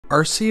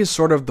Arcee is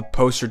sort of the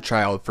poster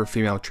child for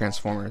female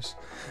Transformers,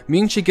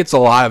 meaning she gets a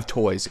lot of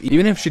toys,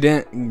 even if she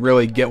didn't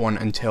really get one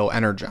until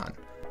Energon.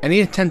 Any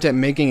attempt at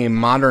making a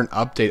modern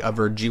update of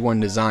her G1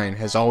 design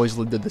has always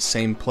led to the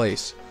same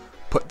place: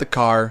 put the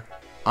car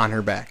on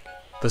her back.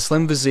 The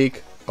slim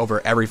physique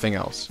over everything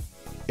else.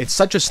 It's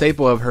such a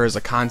staple of her as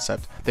a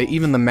concept that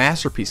even the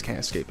masterpiece can't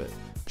escape it.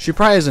 She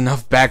probably has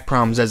enough back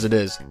problems as it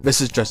is. This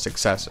is just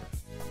excessive.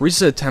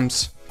 Recent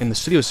attempts in the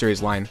Studio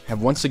Series line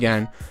have once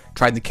again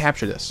tried to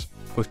capture this,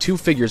 with two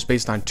figures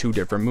based on two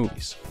different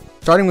movies.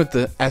 Starting with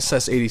the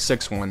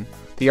SS86 one,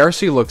 the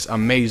Arcee looks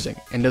amazing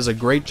and does a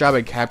great job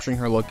at capturing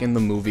her look in the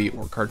movie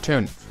or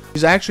cartoon.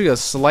 She's actually a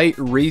slight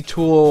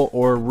retool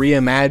or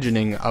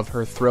reimagining of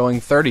her Thrilling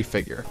 30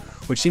 figure,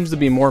 which seems to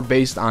be more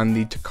based on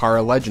the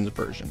Takara Legends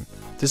version.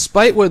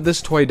 Despite what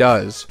this toy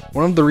does,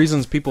 one of the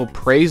reasons people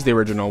praised the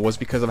original was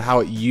because of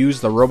how it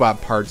used the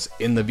robot parts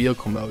in the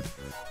vehicle mode,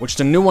 which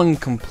the new one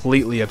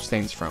completely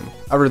abstains from,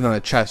 other than the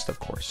chest of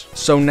course.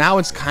 So now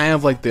it's kind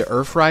of like the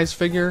Earthrise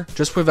figure,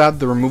 just without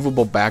the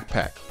removable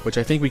backpack, which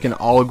I think we can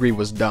all agree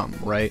was dumb,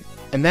 right?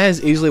 And that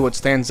is easily what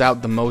stands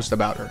out the most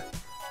about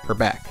her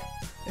back.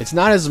 It's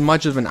not as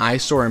much of an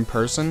eyesore in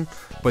person,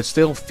 but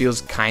still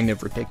feels kind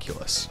of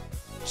ridiculous.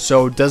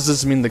 So does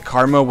this mean the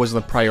car mode was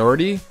the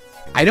priority?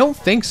 I don't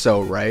think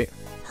so, right?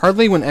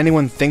 Hardly when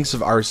anyone thinks of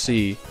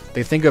Arcee,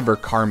 they think of her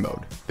car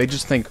mode. They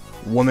just think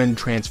woman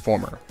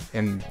transformer,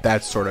 and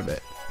that's sort of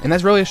it. And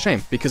that's really a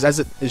shame, because as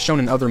it is shown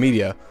in other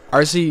media,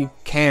 Arcee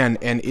can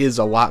and is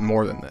a lot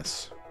more than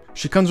this.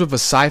 She comes with a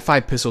sci-fi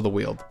pistol to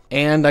wield,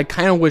 and I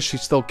kinda wish she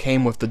still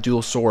came with the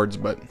dual swords,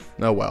 but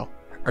oh well.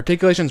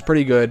 Articulation's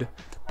pretty good,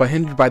 but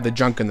hindered by the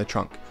junk in the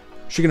trunk.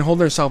 She can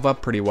hold herself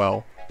up pretty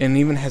well, and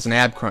even has an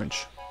ab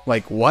crunch.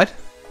 Like, what?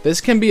 This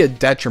can be a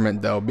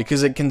detriment though,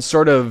 because it can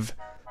sort of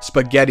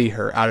spaghetti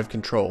her out of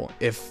control,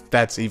 if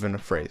that's even a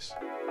phrase.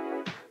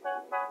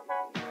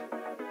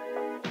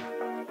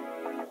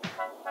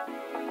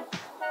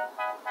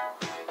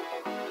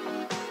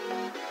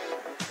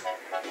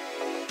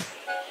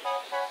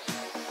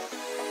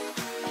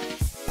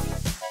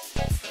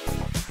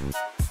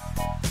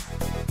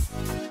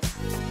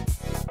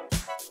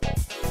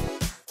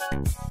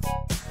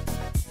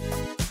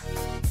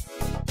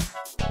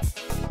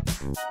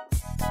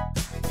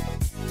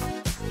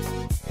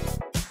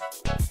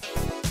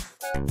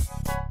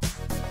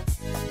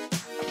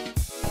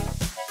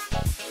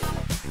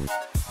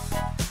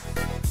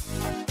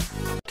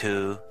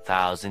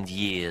 "2,000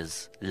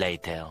 years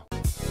later."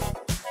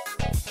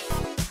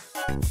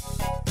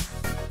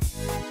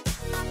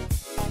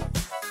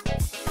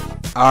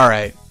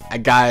 Alright, I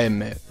gotta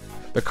admit,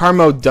 the car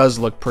mode does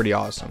look pretty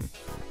awesome,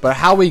 but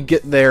how we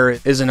get there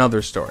is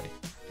another story.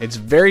 It's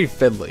very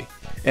fiddly,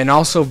 and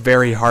also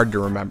very hard to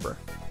remember.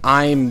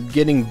 I'm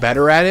getting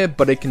better at it,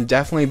 but it can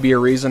definitely be a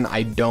reason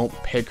I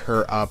don't pick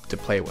her up to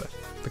play with.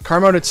 The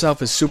car mode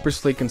itself is super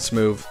sleek and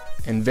smooth,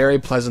 and very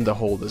pleasant to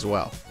hold as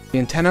well. The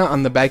antenna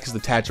on the back is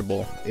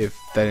detachable, if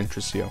that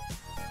interests you.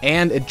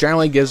 And it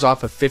generally gives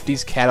off a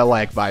 50s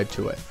Cadillac vibe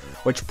to it,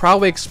 which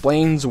probably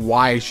explains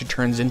why she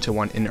turns into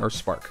one in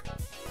Earthspark.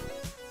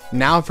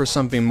 Now for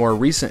something more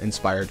recent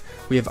inspired,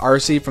 we have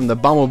Arcee from the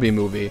Bumblebee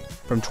movie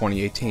from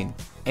 2018.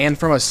 And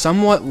from a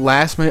somewhat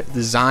last minute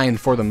design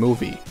for the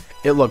movie,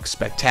 it looks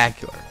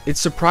spectacular. It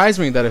surprised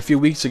me that a few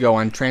weeks ago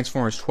on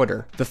Transformers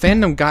Twitter, the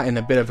fandom got in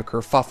a bit of a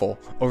kerfuffle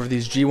over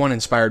these G1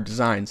 inspired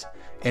designs,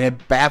 and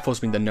it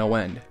baffles me to no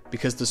end,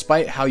 because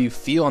despite how you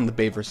feel on the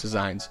Bayverse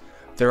designs,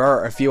 there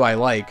are a few I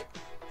like.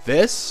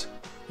 This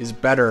is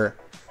better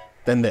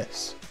than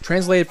this.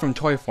 Translated from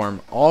toy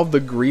form, all of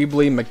the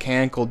greebly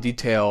mechanical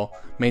detail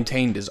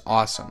maintained is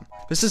awesome.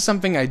 This is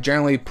something I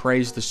generally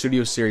praise the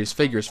Studio Series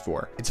figures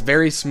for. It's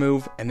very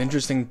smooth and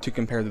interesting to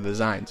compare the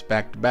designs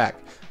back to back,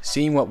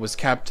 seeing what was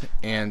kept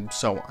and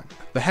so on.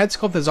 The head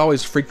sculpt has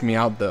always freaked me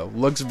out though,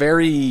 looks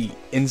very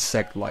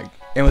insect-like,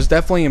 and was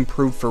definitely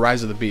improved for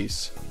Rise of the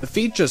Beast. The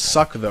feet just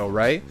suck though,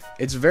 right?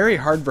 It's very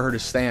hard for her to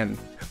stand,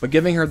 but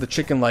giving her the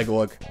chicken leg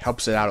look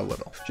helps it out a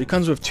little. She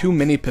comes with two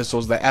mini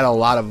pistols that add a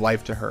lot of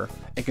life to her,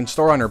 and can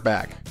store on her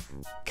back.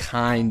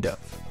 Kind of.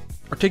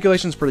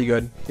 Articulation's pretty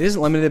good. It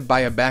isn't limited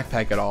by a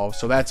backpack at all,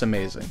 so that's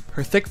amazing.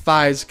 Her thick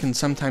thighs can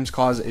sometimes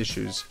cause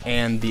issues,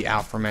 and the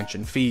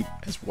aforementioned feet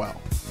as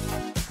well.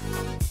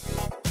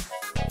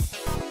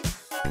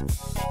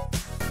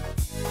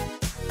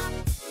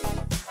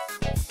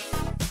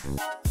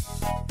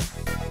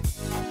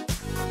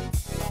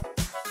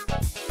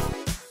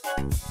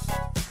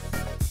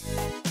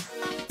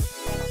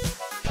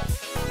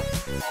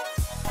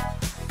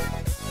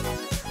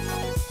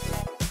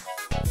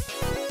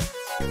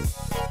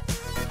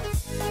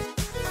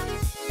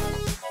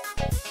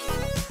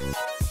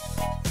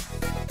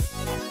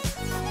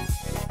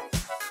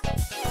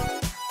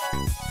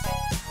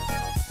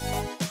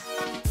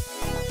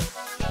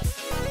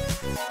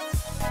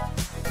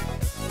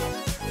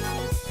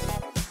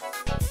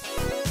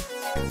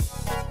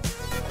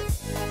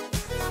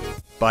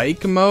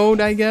 Bike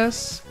mode, I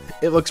guess?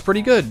 It looks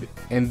pretty good,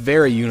 and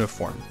very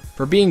uniform.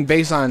 For being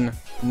based on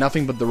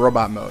nothing but the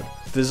robot mode,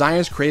 The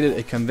designers created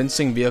a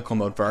convincing vehicle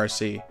mode for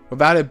Arcee,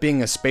 without it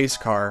being a space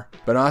car,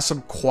 but an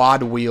awesome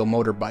quad-wheel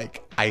motorbike,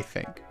 I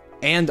think.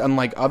 And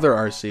unlike other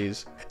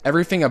Arcees,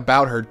 everything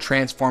about her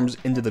transforms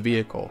into the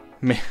vehicle,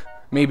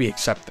 maybe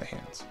except the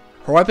hands.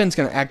 Her weapon's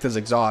gonna act as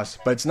exhaust,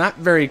 but it's not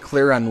very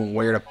clear on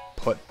where to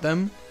put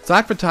them.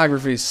 Stock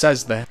photography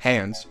says the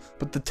hands,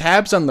 but the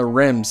tabs on the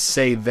rims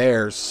say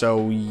theirs,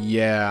 so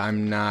yeah,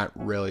 I'm not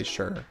really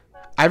sure.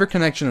 Either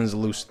connection is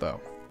loose though.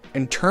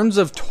 In terms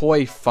of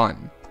toy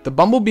fun, the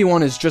Bumblebee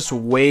one is just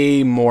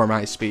way more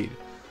my speed.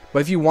 But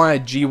if you want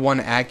a G1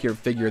 accurate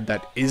figure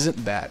that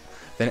isn't that,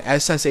 then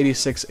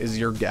SS86 is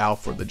your gal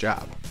for the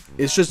job.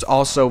 It's just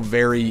also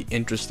very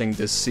interesting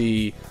to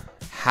see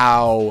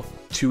how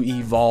to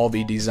evolve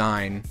a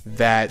design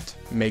that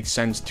makes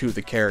sense to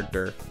the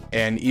character.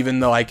 And even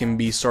though I can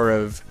be sort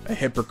of a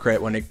hypocrite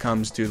when it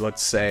comes to,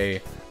 let's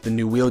say, the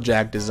new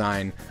Wheeljack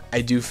design, I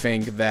do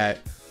think that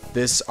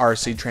this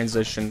Arcee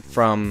transition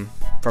from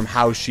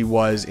how she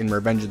was in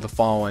Revenge of the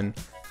Fallen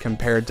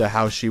compared to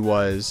how she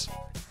was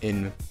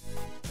in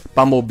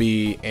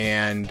Bumblebee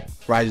and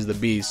Rise of the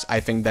Beast, I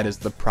think that is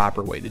the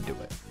proper way to do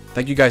it.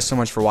 Thank you guys so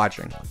much for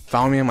watching.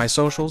 Follow me on my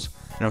socials,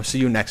 and I'll see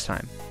you next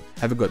time.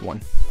 Have a good one.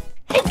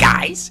 Hey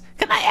guys,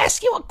 can I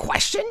ask you a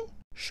question?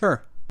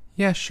 Sure.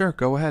 Yeah, sure,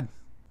 go ahead.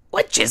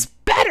 Which is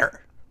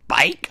better,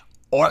 bike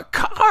or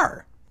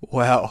car?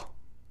 Well,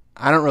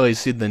 I don't really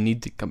see the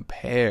need to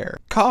compare.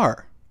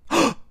 Car.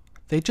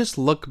 They just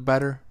look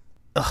better.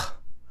 Ugh.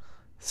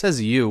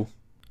 Says you.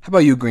 How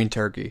about you, Green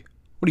Turkey?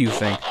 What do you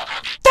think?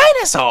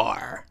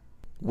 Dinosaur!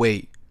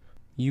 Wait,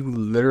 you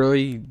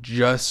literally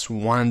just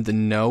wanted to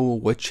know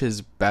which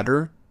is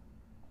better?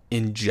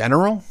 In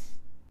general?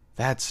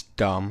 That's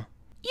dumb.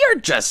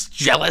 You're just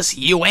jealous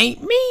you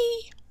ain't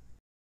me.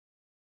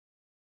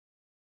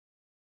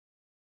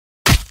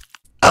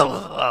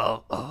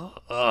 Oh.